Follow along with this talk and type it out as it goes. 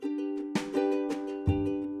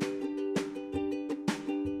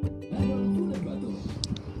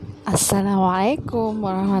Assalamualaikum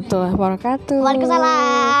warahmatullahi wabarakatuh.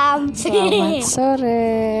 Waalaikumsalam. Selamat sore.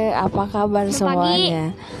 Apa kabar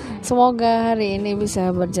semuanya? Semoga hari ini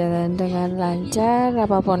bisa berjalan dengan lancar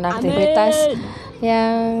apapun aktivitas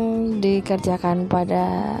yang dikerjakan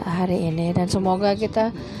pada hari ini, dan semoga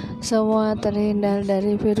kita semua terhindar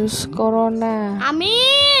dari virus corona.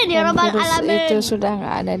 Amin ya rabbal Virus alamin. itu sudah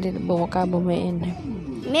nggak ada di muka bumi ini.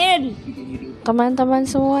 Amin. Teman-teman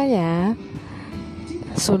semuanya,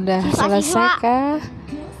 sudah selesaikah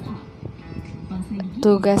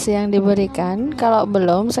tugas yang diberikan? Kalau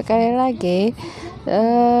belum, sekali lagi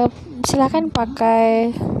silakan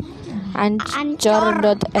pakai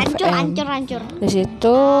Anchor.fm. Di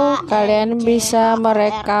situ kalian bisa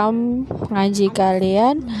merekam ngaji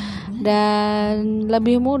kalian dan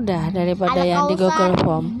lebih mudah daripada yang di Google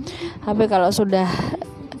Form. Tapi kalau sudah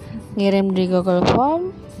ngirim di Google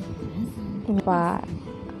Form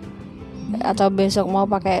atau besok mau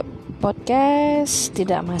pakai podcast,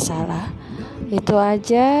 tidak masalah. Itu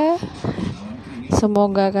aja.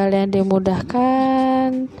 Semoga kalian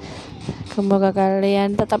dimudahkan. Semoga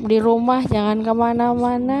kalian tetap di rumah, jangan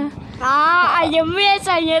kemana-mana. Aja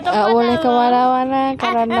biasanya itu Gak boleh kemana-mana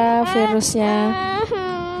karena virusnya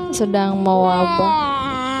sedang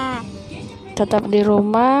mewabah. Tetap di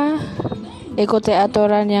rumah, ikuti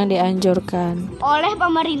aturan yang dianjurkan oleh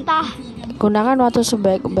pemerintah. Gunakan waktu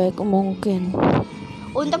sebaik-baik mungkin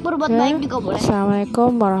Untuk berbuat baik juga boleh.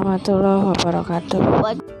 Assalamualaikum warahmatullahi wabarakatuh.